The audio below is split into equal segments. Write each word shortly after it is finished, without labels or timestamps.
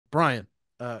Brian,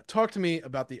 talk to me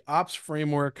about the ops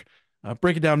framework.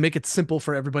 Break it down, make it simple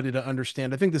for everybody to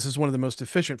understand. I think this is one of the most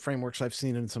efficient frameworks I've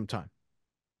seen in some time.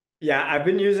 Yeah, I've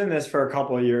been using this for a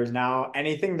couple of years now.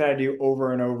 Anything that I do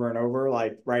over and over and over,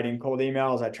 like writing cold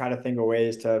emails, I try to think of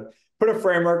ways to put a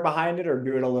framework behind it or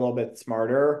do it a little bit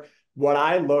smarter. What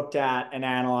I looked at and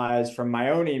analyzed from my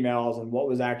own emails and what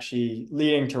was actually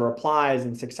leading to replies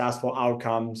and successful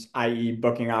outcomes, i.e.,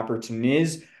 booking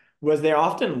opportunities, was they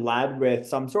often led with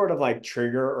some sort of like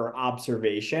trigger or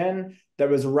observation that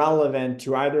was relevant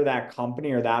to either that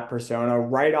company or that persona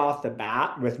right off the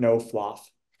bat with no fluff.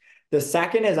 The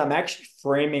second is I'm actually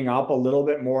framing up a little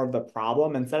bit more of the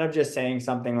problem instead of just saying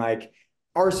something like,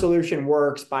 our solution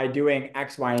works by doing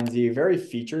X, Y, and Z, very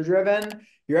feature driven.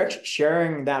 You're actually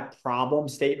sharing that problem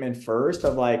statement first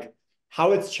of like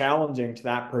how it's challenging to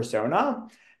that persona,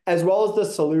 as well as the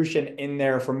solution in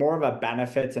there for more of a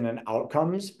benefits and an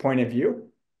outcomes point of view.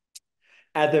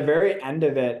 At the very end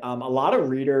of it, a lot of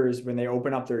readers, when they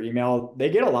open up their email, they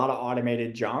get a lot of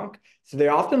automated junk. So they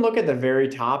often look at the very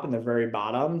top and the very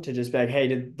bottom to just be like, hey,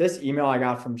 did this email I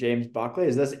got from James Buckley,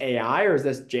 is this AI or is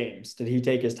this James? Did he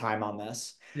take his time on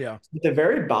this? Yeah. At the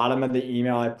very bottom of the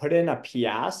email, I put in a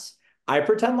PS. I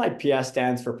pretend like PS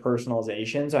stands for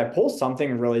personalization. So I pull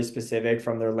something really specific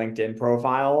from their LinkedIn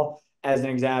profile. As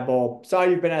an example, saw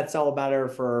you've been at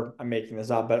Sellbetter for, I'm making this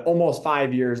up, but almost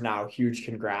 5 years now. Huge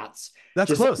congrats. That's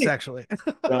Just close, something, actually.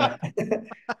 uh,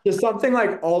 just something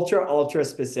like ultra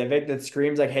specific that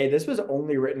screams like, hey, this was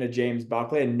only written to James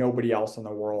Buckley and nobody else in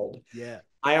the world. Yeah.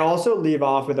 I also leave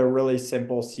off with a really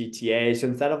simple CTA. So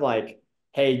instead of like,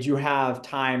 hey, do you have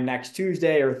time next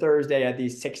Tuesday or Thursday at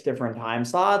these 6 different time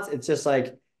slots? It's just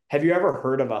like, have you ever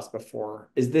heard of us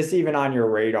before? Is this even on your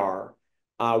radar?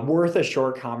 Worth a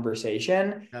short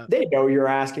conversation. Yeah. They know you're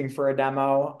asking for a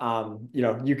demo.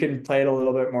 You can play it a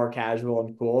little bit more casual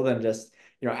and cool than just,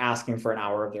 asking for an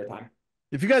hour of their time.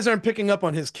 If you guys aren't picking up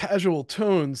on his casual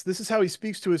tones, this is how he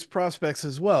speaks to his prospects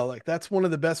as well. Like that's one of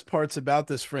the best parts about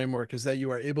this framework is that you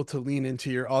are able to lean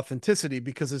into your authenticity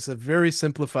because it's a very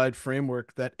simplified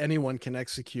framework that anyone can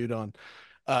execute on.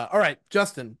 All right,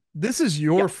 Justin, this is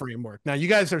Yeah. your framework. Now, you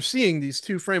guys are seeing these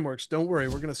two frameworks. Don't worry,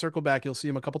 we're going to circle back. You'll see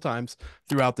them a couple times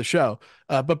throughout the show.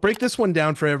 But break this one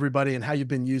down for everybody and how you've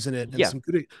been using it. And Yeah. some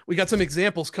good, we got some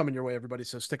examples coming your way, everybody.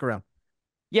 So stick around.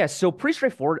 Yeah. So pretty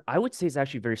straightforward. I would say it's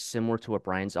actually very similar to what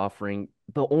Brian's offering.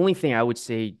 The only thing I would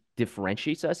say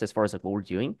differentiates us as far as like what we're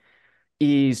doing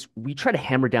is we try to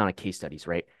hammer down on case studies,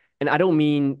 right? And I don't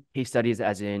mean case studies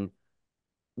as in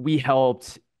we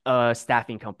helped a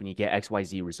staffing company get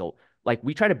XYZ result. Like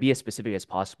we try to be as specific as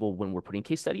possible when we're putting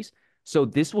case studies. So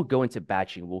this will go into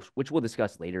batching, which we'll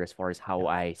discuss later as far as how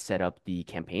I set up the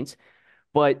campaigns.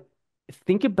 But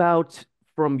think about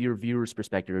from your viewer's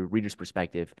perspective, or reader's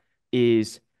perspective,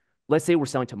 is let's say we're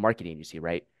selling to a marketing agency,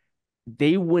 right?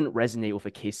 They wouldn't resonate with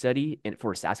a case study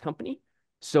for a SaaS company.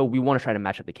 So we want to try to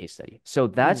match up the case study. So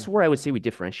that's where I would say we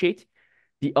differentiate.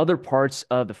 The other parts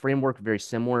of the framework very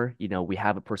similar. We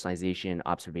have a personalization,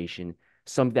 observation,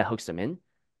 something that hooks them in,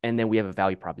 and then we have a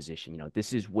value proposition.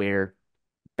 This is where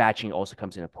batching also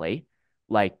comes into play.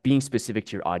 Like being specific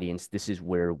to your audience, this is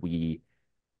where we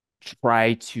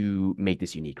try to make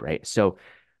this unique, right? So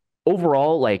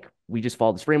overall, like we just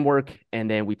follow this framework and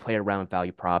then we play around with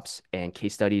value props and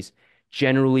case studies.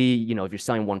 Generally, if you're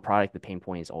selling one product, the pain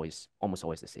point is almost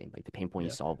always the same. Like the pain point you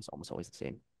Yeah. solve is almost always the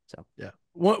same. So Yeah.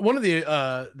 One of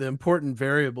the important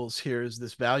variables here is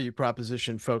this value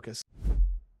proposition focus.